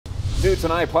New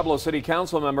tonight, Pueblo City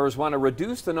Council members want to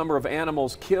reduce the number of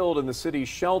animals killed in the city's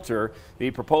shelter. The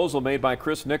proposal made by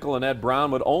Chris Nicoll and Ed Brown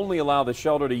would only allow the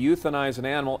shelter to euthanize an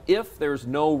animal if there's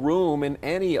no room in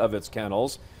any of its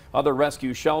kennels. Other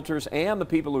rescue shelters and the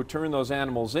people who turn those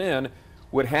animals in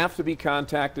would have to be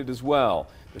contacted as well.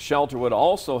 The shelter would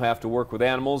also have to work with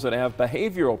animals that have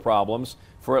behavioral problems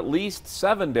for at least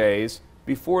 7 days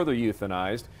before they're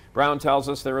euthanized. Brown tells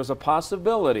us there is a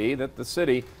possibility that the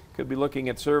city could be looking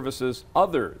at services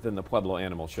other than the Pueblo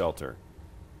Animal Shelter.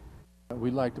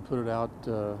 We'd like to put it out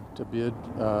to bid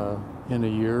in a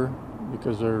year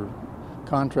because their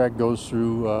contract goes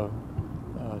through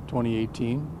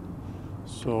 2018.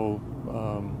 So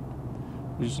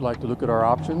we just like to look at our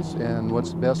options and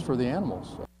what's best for the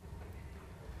animals.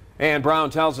 And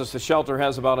Brown tells us the shelter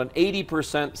has about an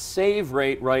 80% save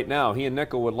rate right now. He and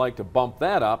Nicoll would like to bump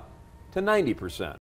that up to 90%.